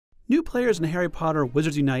New players in Harry Potter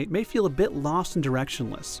Wizards Unite may feel a bit lost and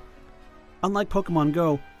directionless. Unlike Pokemon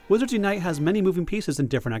Go, Wizards Unite has many moving pieces and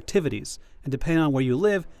different activities, and depending on where you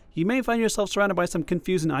live, you may find yourself surrounded by some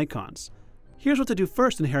confusing icons. Here's what to do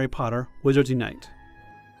first in Harry Potter Wizards Unite.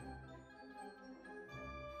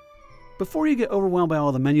 Before you get overwhelmed by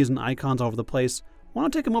all the menus and icons all over the place, why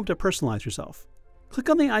not take a moment to personalize yourself? Click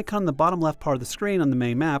on the icon in the bottom left part of the screen on the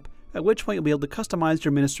main map, at which point you'll be able to customize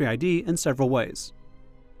your Ministry ID in several ways.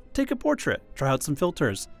 Take a portrait, try out some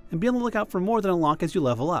filters, and be on the lookout for more that unlock as you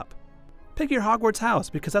level up. Pick your Hogwarts house,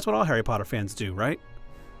 because that's what all Harry Potter fans do, right?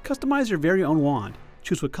 Customize your very own wand,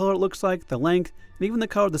 choose what color it looks like, the length, and even the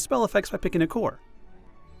color of the spell effects by picking a core.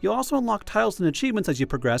 You'll also unlock titles and achievements as you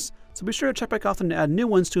progress, so be sure to check back often to add new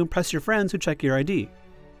ones to impress your friends who check your ID.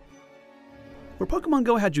 Where Pokemon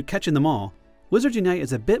Go had you catching them all, Wizards Unite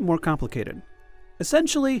is a bit more complicated.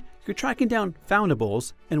 Essentially, you're tracking down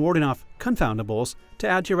foundables and warding off confoundables to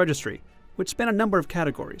add to your registry, which span a number of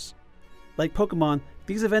categories. Like Pokemon,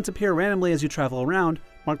 these events appear randomly as you travel around,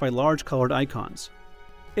 marked by large colored icons.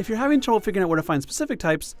 If you're having trouble figuring out where to find specific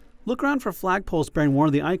types, look around for flagpoles bearing one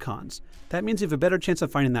of the icons. That means you have a better chance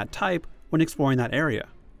of finding that type when exploring that area.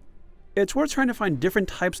 It's worth trying to find different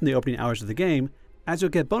types in the opening hours of the game, as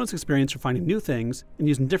you'll get bonus experience for finding new things and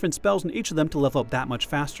using different spells in each of them to level up that much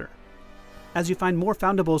faster. As you find more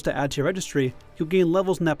foundables to add to your registry, you'll gain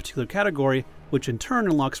levels in that particular category, which in turn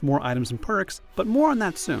unlocks more items and perks, but more on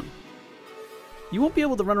that soon. You won't be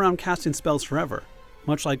able to run around casting spells forever.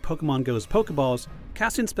 Much like Pokemon Go's Pokeballs,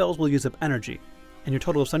 casting spells will use up energy, and your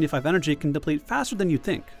total of 75 energy can deplete faster than you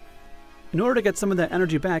think. In order to get some of that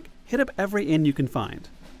energy back, hit up every inn you can find.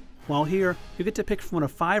 While here, you get to pick from one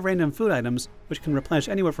of 5 random food items, which can replenish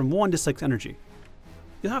anywhere from 1 to 6 energy.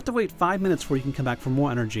 You'll have to wait 5 minutes before you can come back for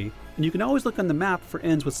more energy, and you can always look on the map for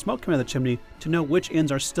inns with smoke coming out of the chimney to know which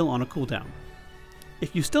inns are still on a cooldown.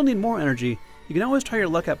 If you still need more energy, you can always try your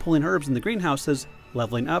luck at pulling herbs in the greenhouses,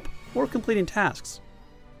 leveling up, or completing tasks.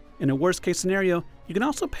 In a worst case scenario, you can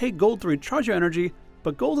also pay gold to recharge your energy,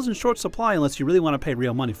 but gold is in short supply unless you really want to pay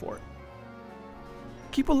real money for it.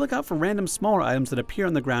 Keep a lookout for random smaller items that appear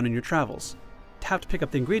on the ground in your travels. Tap to pick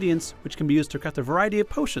up the ingredients, which can be used to craft a variety of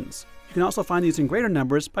potions. You can also find these in greater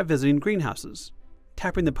numbers by visiting greenhouses.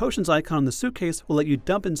 Tapping the potions icon on the suitcase will let you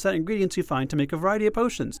dump and set ingredients you find to make a variety of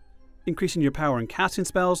potions, increasing your power in casting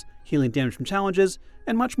spells, healing damage from challenges,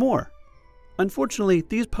 and much more. Unfortunately,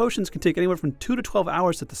 these potions can take anywhere from 2 to 12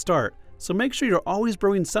 hours at the start, so make sure you're always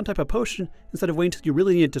brewing some type of potion instead of waiting until you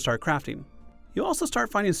really need it to start crafting. You'll also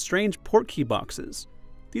start finding strange port key boxes.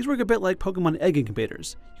 These work a bit like Pokemon egg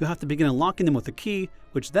incubators. You'll have to begin unlocking them with a key,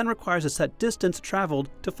 which then requires a set distance traveled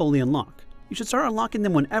to fully unlock. You should start unlocking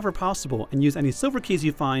them whenever possible and use any silver keys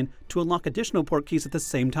you find to unlock additional port keys at the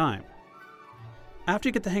same time. After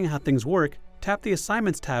you get the hang of how things work, tap the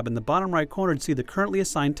Assignments tab in the bottom right corner to see the currently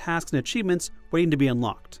assigned tasks and achievements waiting to be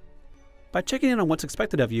unlocked. By checking in on what's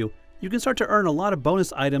expected of you, you can start to earn a lot of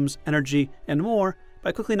bonus items, energy, and more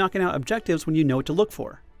by quickly knocking out objectives when you know what to look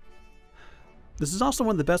for. This is also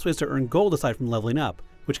one of the best ways to earn gold aside from leveling up,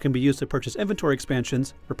 which can be used to purchase inventory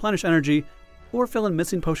expansions, replenish energy, or fill in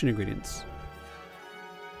missing potion ingredients.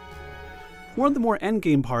 One of the more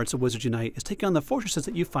endgame parts of Wizards Unite is taking on the fortresses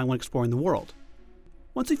that you find when exploring the world.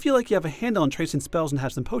 Once you feel like you have a handle on tracing spells and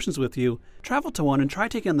have some potions with you, travel to one and try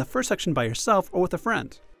taking on the first section by yourself or with a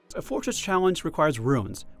friend. A fortress challenge requires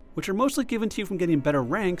runes, which are mostly given to you from getting better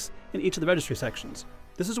ranks in each of the registry sections.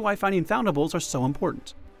 This is why finding foundables are so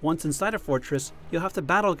important. Once inside a fortress, you'll have to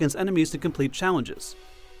battle against enemies to complete challenges.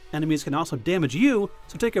 Enemies can also damage you,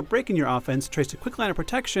 so take a break in your offense, trace a quick line of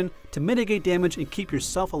protection to mitigate damage and keep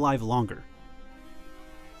yourself alive longer.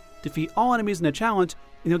 Defeat all enemies in a challenge,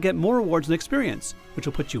 and you'll get more rewards and experience, which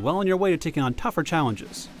will put you well on your way to taking on tougher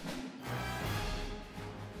challenges.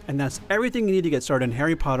 And that's everything you need to get started in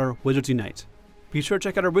Harry Potter Wizards Unite. Be sure to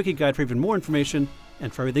check out our wiki guide for even more information,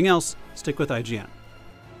 and for everything else, stick with IGN.